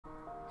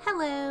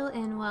Hello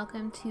and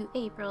welcome to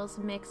April's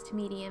Mixed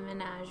Media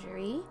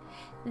Menagerie.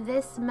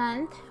 This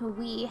month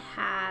we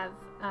have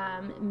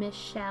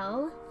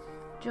Michelle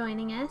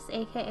joining us,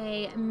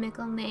 aka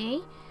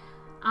Mickelnay,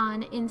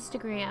 on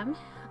Instagram.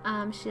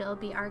 She'll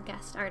be our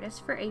guest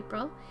artist for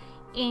April.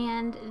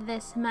 And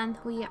this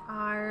month we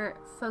are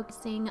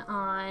focusing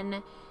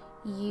on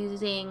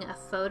using a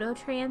photo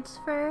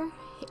transfer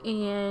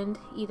and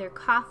either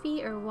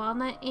coffee or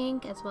walnut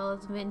ink as well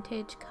as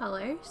vintage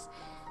colors.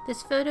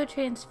 This photo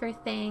transfer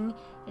thing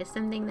is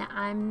something that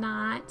I'm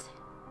not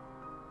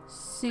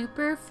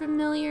super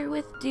familiar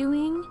with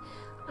doing.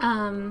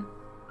 I've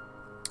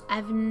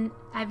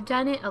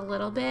done it a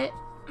little bit,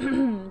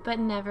 but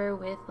never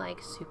with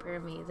like super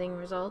amazing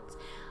results.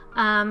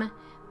 But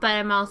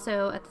I'm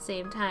also at the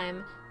same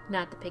time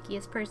not the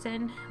pickiest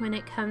person when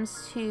it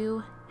comes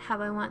to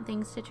how I want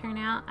things to turn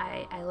out.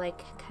 I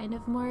like kind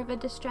of more of a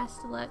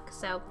distressed look.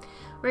 So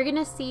we're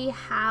gonna see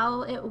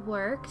how it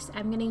works.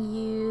 I'm gonna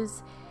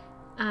use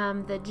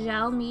the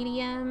gel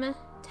medium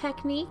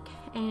technique,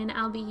 and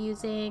I'll be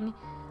using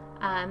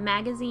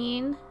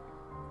magazine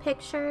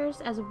pictures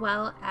as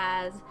well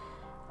as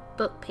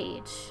book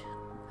page,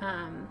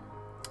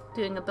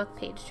 doing a book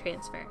page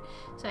transfer.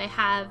 So I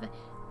have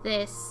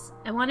this,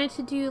 I wanted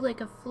to do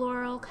like a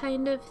floral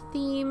kind of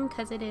theme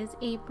because it is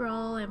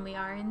April and we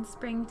are in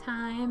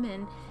springtime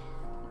and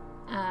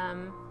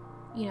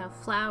you know,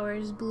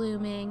 flowers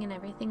blooming and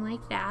everything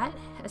like that,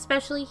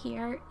 especially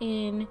here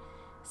in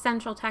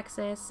Central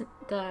Texas.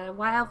 The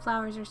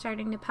wildflowers are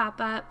starting to pop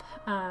up.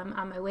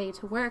 On my way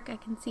to work I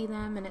can see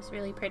them and it's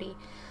really pretty.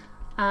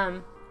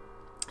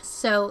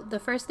 So the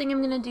first thing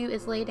I'm gonna do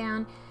is lay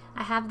down.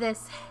 I have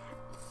this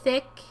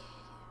thick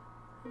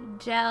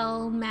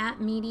gel matte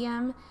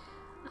medium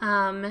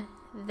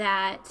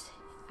that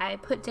I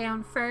put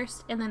down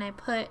first, and then I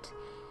put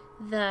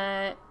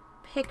the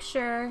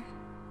picture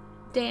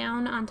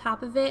down on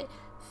top of it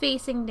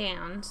facing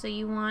down. So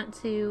you want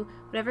to,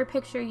 whatever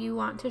picture you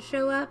want to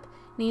show up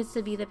needs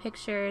to be the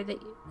picture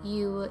that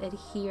you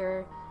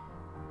adhere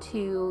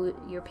to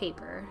your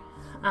paper.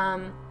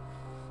 And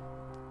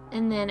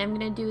then I'm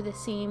going to do the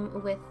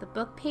same with the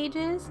book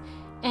pages,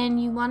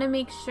 and you want to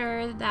make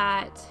sure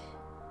that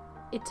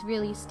it's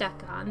really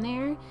stuck on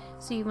there.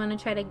 So you want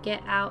to try to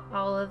get out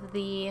all of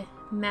the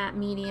matte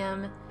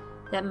medium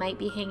that might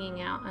be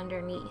hanging out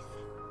underneath.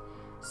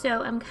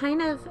 So I'm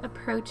kind of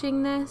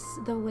approaching this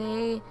the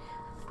way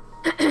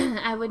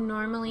I would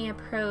normally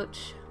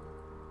approach,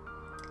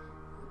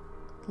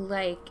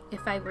 like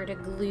if I were to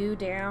glue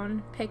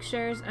down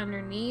pictures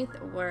underneath,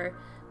 or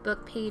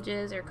book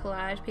pages or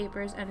collage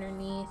papers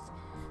underneath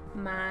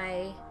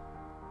my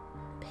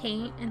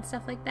paint and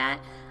stuff like that.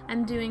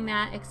 I'm doing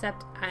that,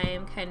 except I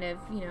am kind of,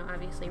 you know,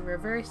 obviously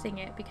reversing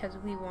it because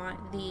we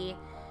want the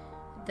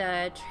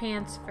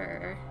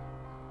transfer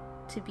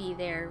to be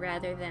there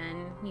rather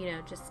than, you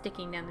know, just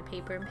sticking down the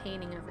paper and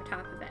painting over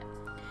top of it.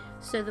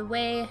 So the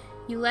way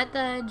you let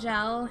the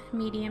gel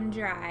medium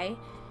dry,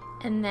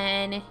 and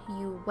then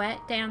you wet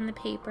down the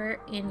paper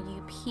and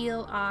you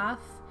peel off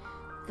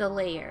the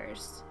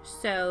layers.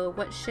 So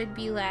what should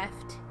be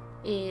left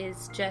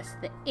is just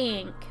the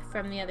ink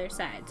from the other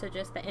side, so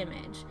just the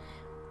image.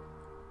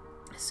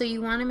 So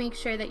you want to make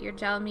sure that your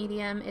gel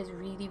medium is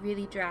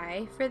really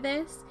dry for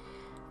this,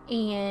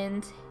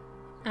 and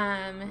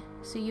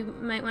so you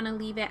might want to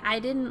leave it.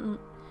 I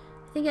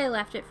think I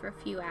left it for a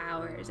few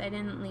hours. I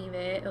didn't leave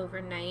it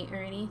overnight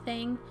or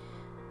anything,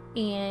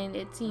 and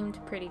it seemed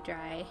pretty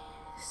dry.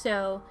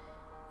 So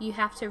you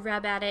have to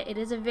rub at it. It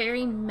is a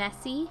very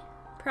messy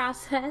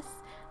process,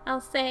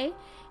 I'll say,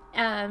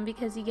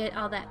 because you get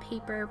all that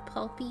paper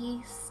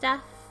pulpy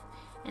stuff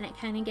and it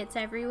kind of gets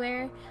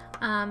everywhere,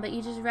 but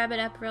you just rub it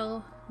up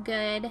real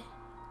good,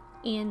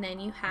 and then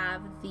you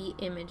have the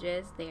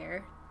images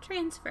there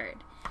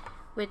transferred,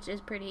 which is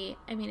pretty,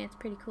 I mean, it's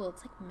pretty cool.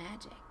 It's like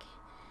magic.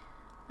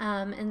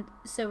 And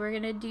so we're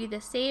gonna do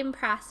the same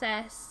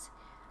process.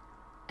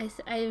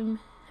 I'm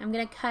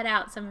gonna cut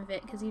out some of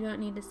it because you don't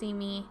need to see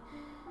me,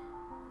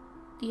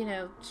 you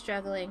know,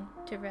 struggling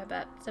to rub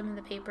up some of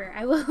the paper.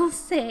 I will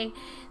say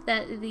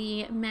that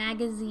the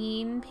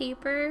magazine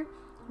paper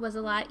was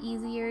a lot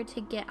easier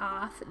to get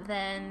off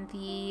than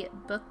the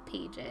book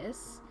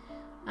pages,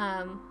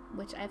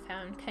 which I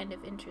found kind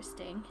of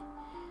interesting.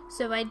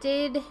 So I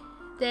did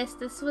this.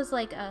 This was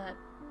like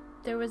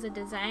there was a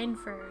design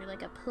for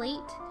like a plate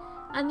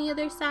on the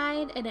other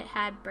side, and it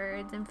had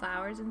birds and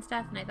flowers and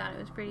stuff, and I thought it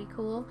was pretty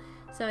cool.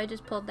 So I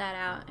just pulled that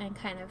out and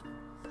kind of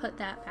put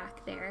that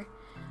back there.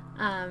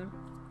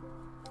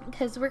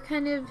 Because we're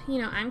kind of,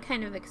 you know, I'm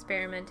kind of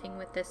experimenting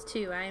with this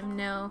too. I am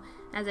no,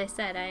 as I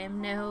said, I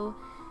am no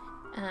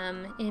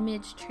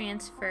image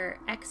transfer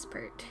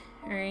expert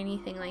or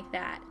anything like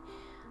that.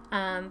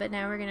 But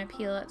now we're going to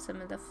peel up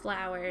some of the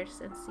flowers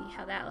and see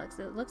how that looks.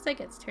 It looks like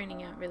it's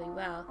turning out really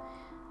well.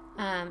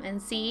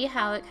 And see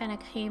how it kind of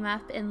came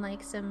up in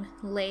like some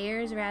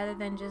layers rather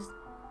than just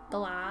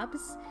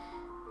blobs.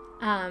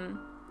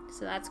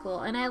 So that's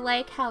cool. And I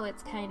like how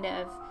it's kind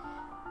of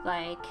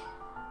like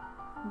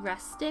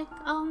rustic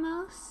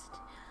almost.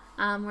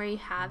 where you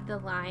have the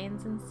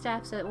lines and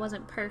stuff, so it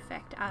wasn't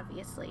perfect,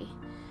 obviously.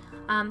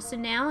 So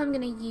now I'm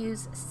going to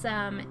use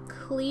some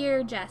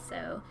clear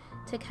gesso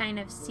to kind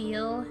of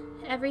seal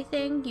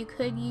everything. You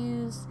could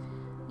use,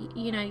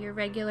 you know, your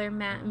regular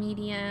matte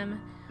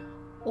medium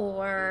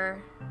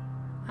or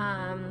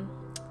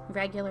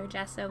regular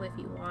gesso if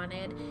you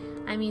wanted.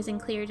 I'm using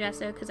clear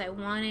gesso because I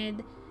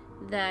wanted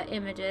the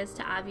images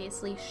to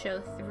obviously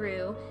show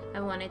through. I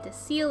wanted to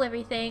seal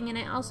everything, and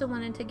I also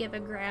wanted to give a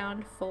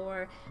ground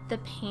for the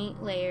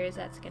paint layers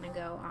that's going to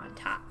go on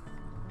top.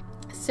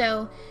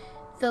 So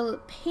the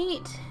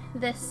paint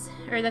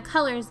the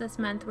colors this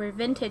month were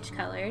vintage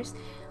colors.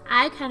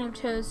 I kind of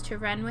chose to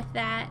run with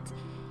that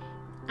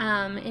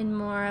in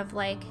more of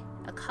like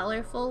a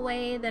colorful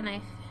way than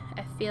I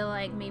feel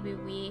like maybe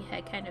we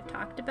had kind of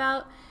talked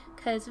about,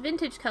 because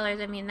vintage colors,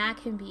 I mean, that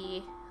can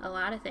be a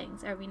lot of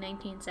things. Are we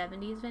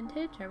 1970s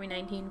vintage? Are we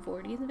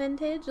 1940s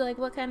vintage? Like,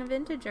 what kind of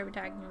vintage are we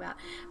talking about?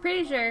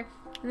 Pretty sure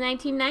the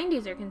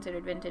 1990s are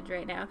considered vintage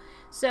right now.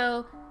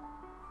 So,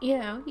 you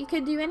know, you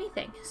could do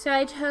anything. So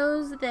I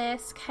chose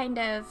this kind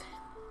of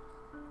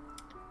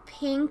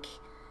pink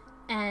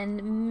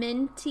and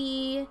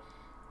minty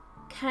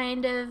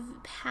kind of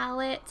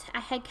palette. I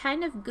had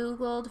kind of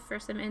Googled for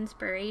some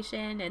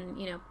inspiration and,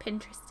 you know,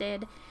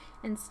 Pinterested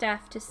and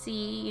stuff to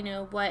see, you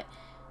know, what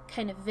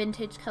kind of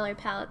vintage color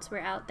palettes were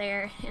out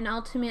there, and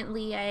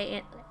ultimately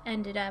I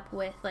ended up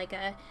with like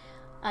a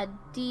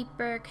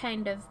deeper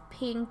kind of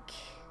pink,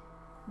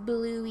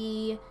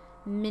 bluey,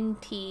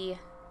 minty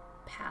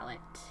palette.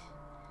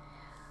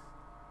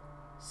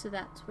 So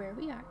that's where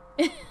we are.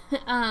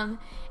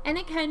 And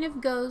it kind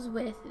of goes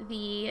with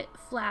the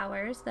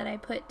flowers that I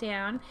put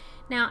down.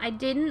 Now, I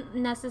didn't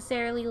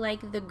necessarily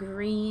like the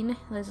green.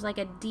 There's like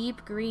a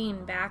deep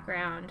green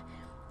background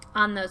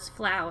on those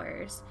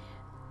flowers,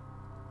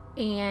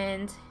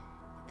 and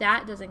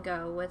that doesn't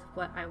go with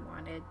what I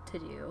wanted to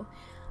do.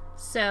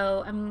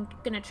 So I'm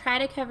gonna try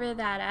to cover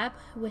that up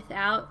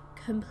without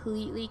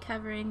completely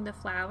covering the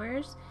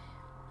flowers,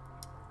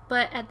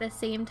 but at the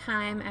same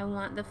time I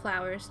want the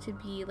flowers to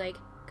be like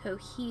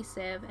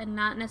cohesive and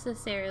not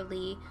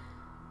necessarily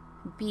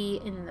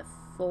be in the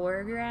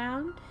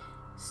foreground.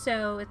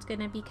 So it's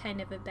gonna be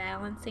kind of a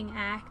balancing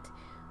act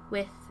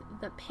with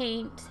the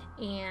paint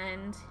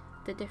and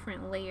the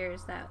different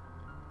layers that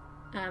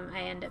I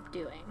end up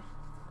doing.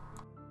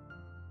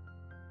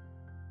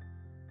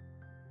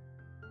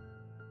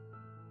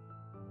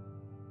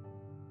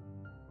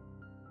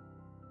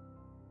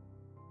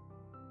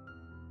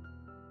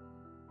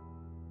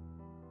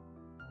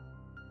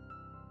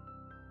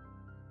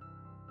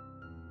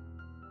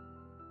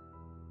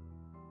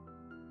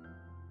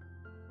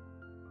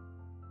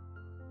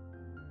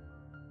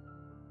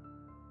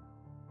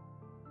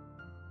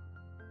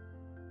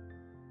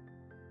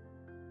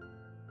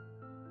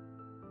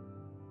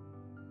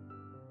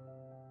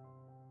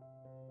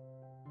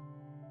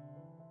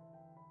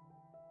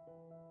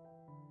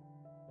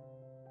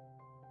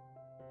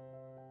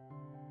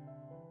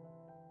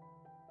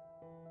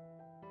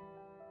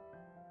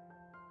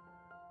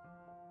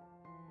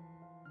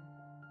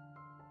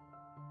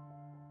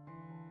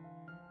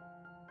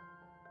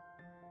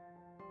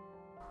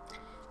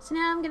 So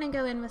now I'm going to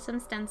go in with some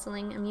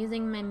stenciling. I'm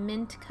using my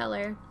mint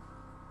color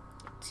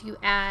to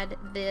add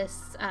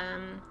this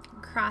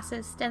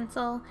crosses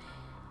stencil.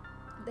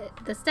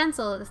 The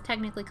stencil is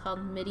technically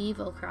called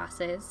Medieval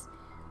Crosses,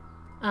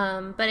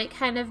 but it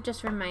kind of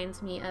just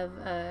reminds me of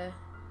a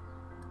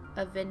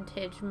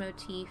vintage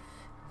motif,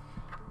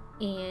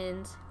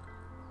 and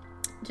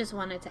just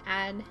wanted to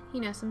add,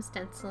 you know, some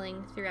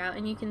stenciling throughout.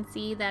 And you can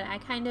see that I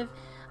kind of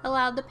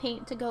allowed the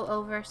paint to go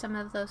over some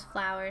of those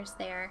flowers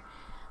there,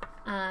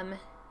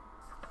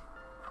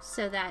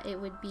 so that it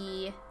would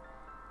be,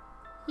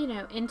 you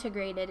know,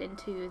 integrated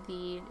into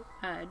the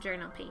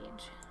journal page.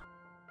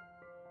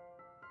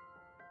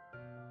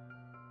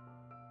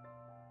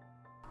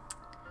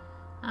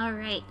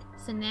 Alright,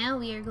 so now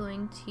we are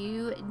going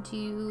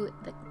to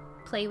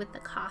play with the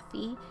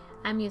coffee.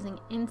 I'm using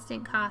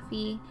instant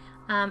coffee.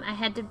 I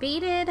had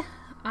debated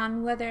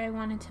on whether I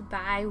wanted to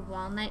buy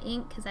walnut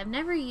ink because I've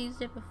never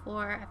used it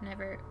before.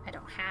 I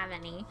don't have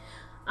any.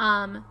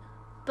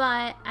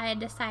 But I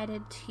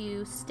decided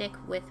to stick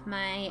with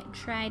my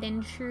tried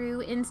and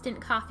true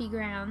instant coffee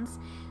grounds.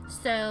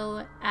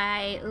 So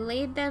I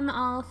laid them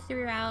all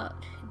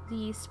throughout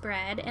the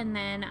spread, and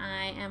then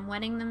I am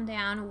wetting them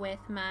down with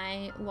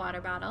my water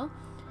bottle.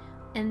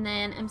 And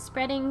then I'm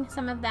spreading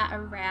some of that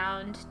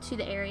around to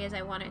the areas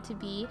I want it to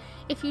be.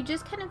 If you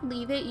just kind of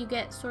leave it, you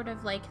get sort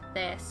of like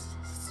this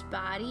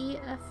spotty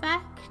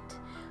effect,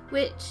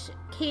 which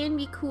can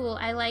be cool.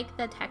 I like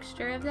the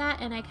texture of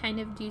that, and I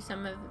kind of do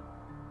some of,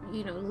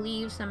 you know,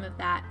 leave some of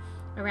that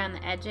around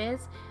the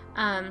edges,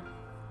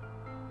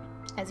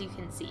 as you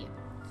can see.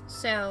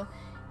 So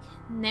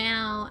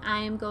now I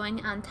am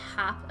going on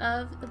top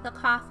of the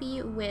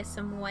coffee with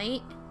some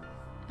white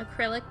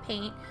acrylic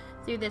paint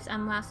through this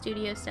Wow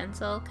Studio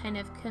stencil, kind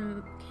of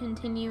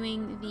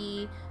continuing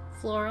the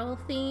floral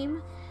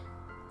theme.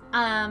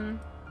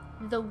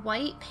 The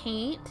white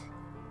paint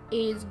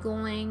is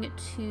going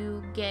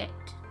to get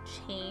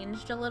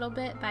changed a little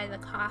bit by the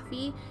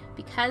coffee,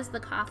 because the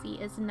coffee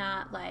is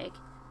not like,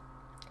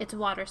 it's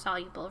water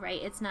soluble,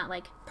 right? It's not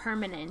like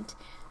permanent.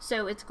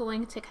 So it's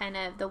going to kind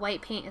of, the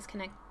white paint is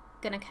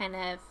gonna kind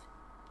of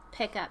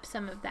pick up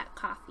some of that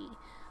coffee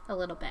a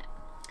little bit.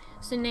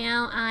 So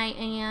now I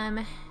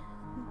am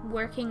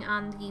working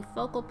on the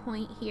focal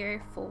point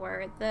here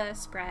for the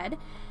spread,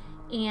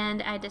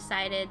 and I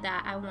decided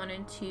that I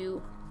wanted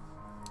to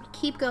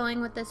keep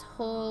going with this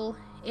whole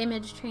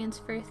image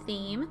transfer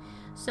theme.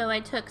 So I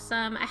took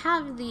some, I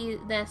have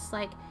this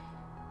like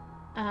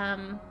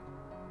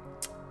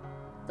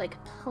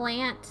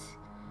plant,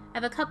 I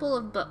have a couple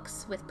of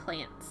books with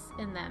plants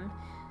in them,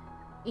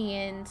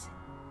 and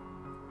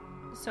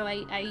so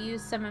I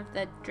used some of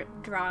the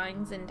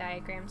drawings and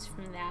diagrams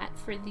from that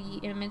for the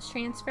image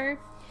transfer.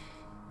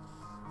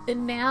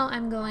 And now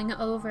I'm going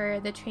over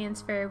the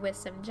transfer with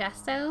some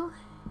gesso.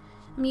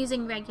 I'm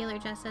using regular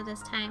gesso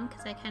this time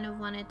because I kind of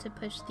wanted to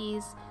push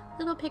these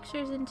little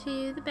pictures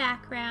into the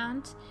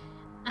background.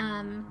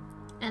 And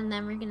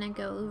then we're gonna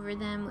go over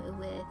them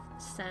with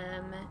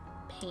some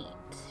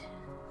paint.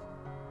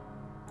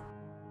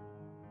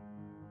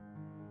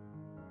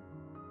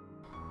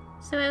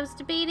 So I was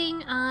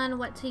debating on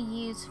what to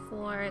use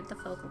for the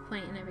focal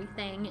point and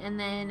everything, and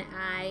then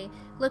I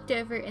looked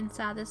over and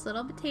saw this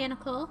little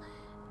botanical,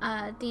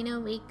 Dino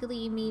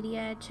Wakley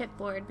Media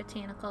chipboard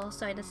botanical,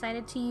 so I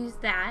decided to use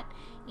that,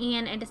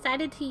 and I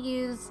decided to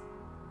use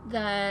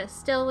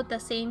still with the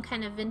same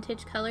kind of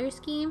vintage color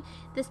scheme.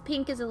 This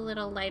pink is a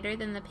little lighter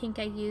than the pink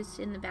I used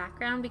in the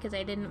background because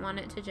I didn't want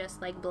it to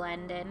just like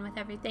blend in with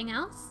everything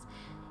else.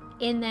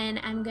 And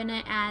then I'm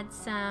gonna add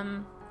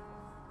some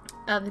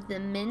of the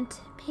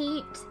mint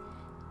paint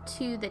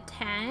to the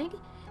tag.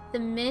 The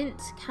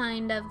mint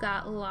kind of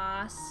got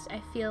lost.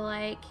 I feel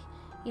like,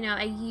 you know,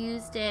 I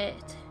used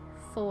it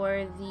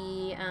for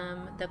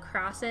the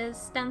crosses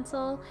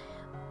stencil,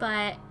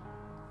 but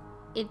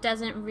it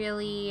doesn't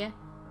really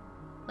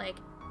like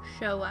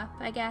show up,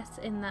 I guess,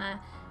 in the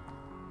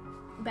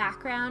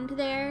background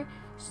there.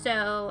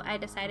 So I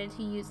decided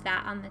to use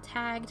that on the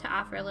tag to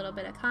offer a little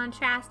bit of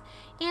contrast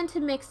and to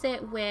mix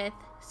it with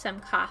some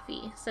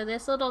coffee. So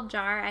this little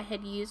jar I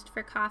had used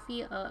for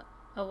coffee a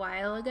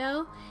while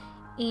ago,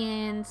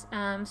 and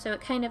so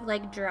it kind of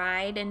like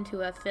dried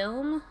into a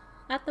film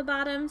at the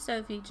bottom, so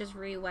if you just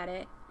re-wet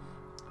it,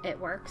 it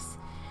works.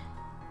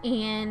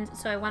 And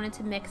so I wanted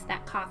to mix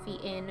that coffee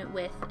in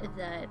with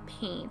the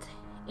paint.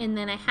 And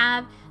then I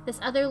have this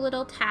other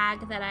little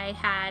tag that I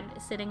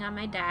had sitting on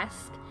my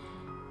desk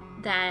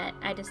that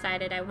I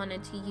decided I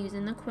wanted to use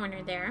in the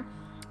corner there.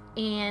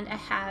 And I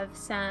have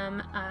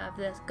some of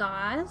this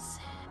gauze.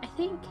 I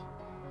think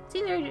it's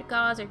either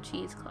gauze or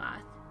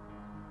cheesecloth.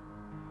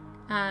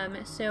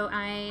 So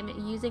I'm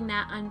using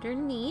that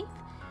underneath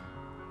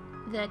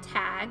the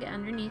tag,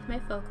 underneath my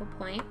focal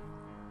point.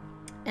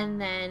 And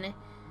then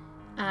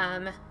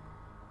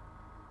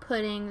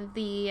putting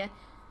the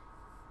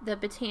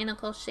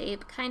botanical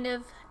shape kind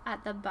of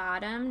at the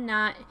bottom,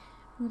 not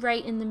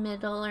right in the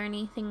middle or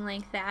anything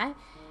like that,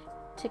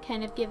 to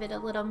kind of give it a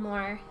little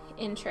more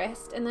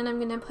interest. And then I'm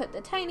going to put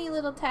the tiny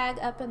little tag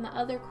up in the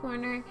other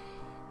corner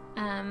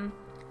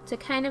to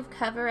kind of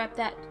cover up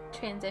that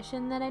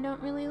transition that I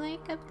don't really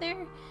like up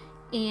there,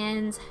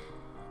 and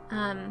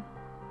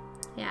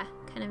yeah,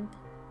 kind of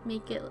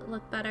make it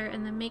look better,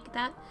 and then make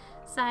that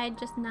side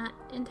just not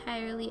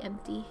entirely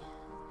empty.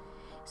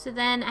 So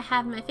then I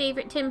have my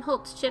favorite Tim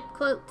Holtz chip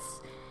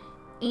quotes,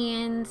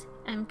 and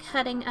I'm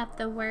cutting up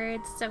the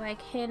words so I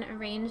can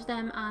arrange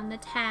them on the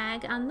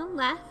tag on the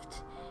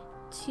left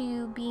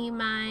to be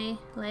my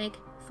like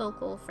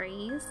focal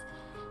phrase.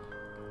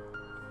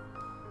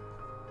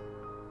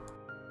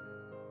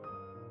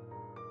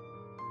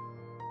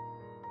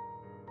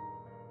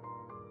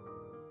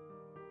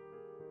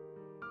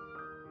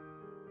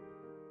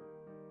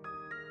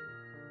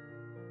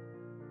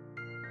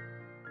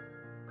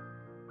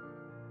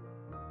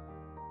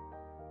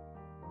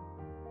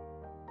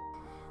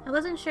 I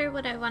wasn't sure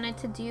what I wanted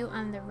to do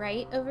on the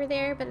right over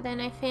there, but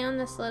then I found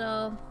this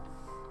little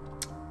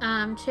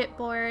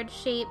chipboard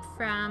shape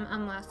from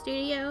Wow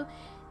Studio.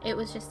 It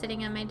was just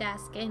sitting on my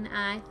desk, and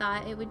I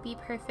thought it would be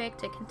perfect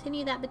to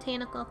continue that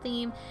botanical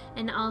theme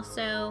and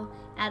also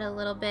add a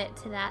little bit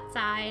to that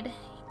side.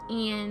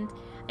 And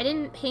I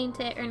didn't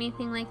paint it or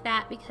anything like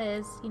that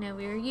because, you know,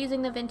 we were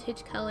using the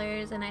vintage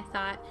colors, and I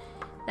thought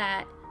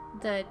that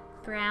the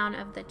brown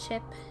of the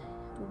chip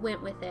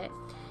went with it.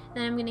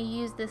 Then I'm going to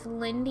use this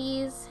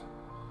Lindy's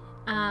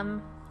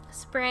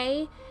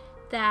spray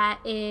that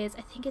is,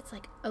 I think it's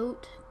like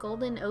oat,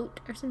 golden oat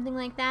or something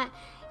like that,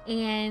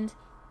 and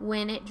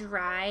when it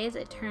dries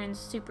it turns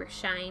super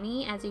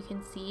shiny, as you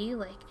can see.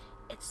 Like,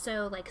 it's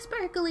so like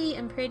sparkly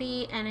and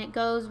pretty, and it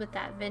goes with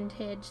that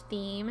vintage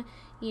theme,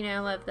 you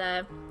know, of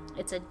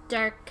it's a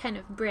dark kind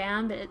of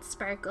brown, but it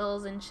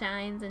sparkles and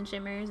shines and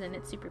shimmers, and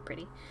it's super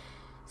pretty.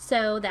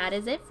 So that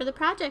is it for the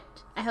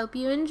project. I hope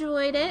you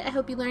enjoyed it. I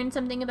hope you learned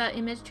something about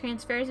image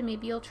transfers, and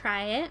maybe you'll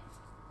try it.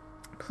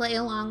 play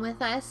along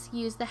with us.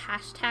 Use the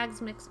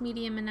hashtags Mixed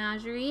Media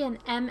Menagerie and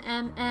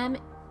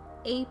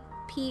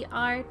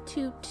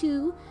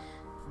MMMAPR22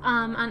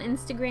 on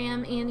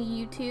Instagram and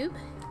YouTube,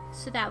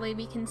 so that way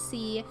we can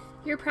see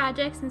your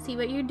projects and see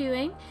what you're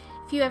doing.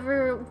 If you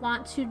ever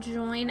want to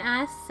join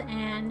us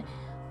and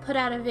put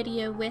out a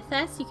video with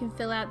us, you can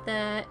fill out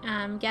the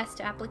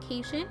guest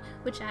application,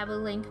 which I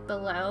will link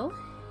below.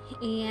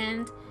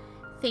 And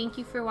thank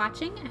you for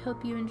watching. I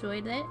hope you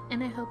enjoyed it,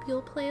 and I hope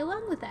you'll play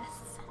along with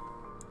us.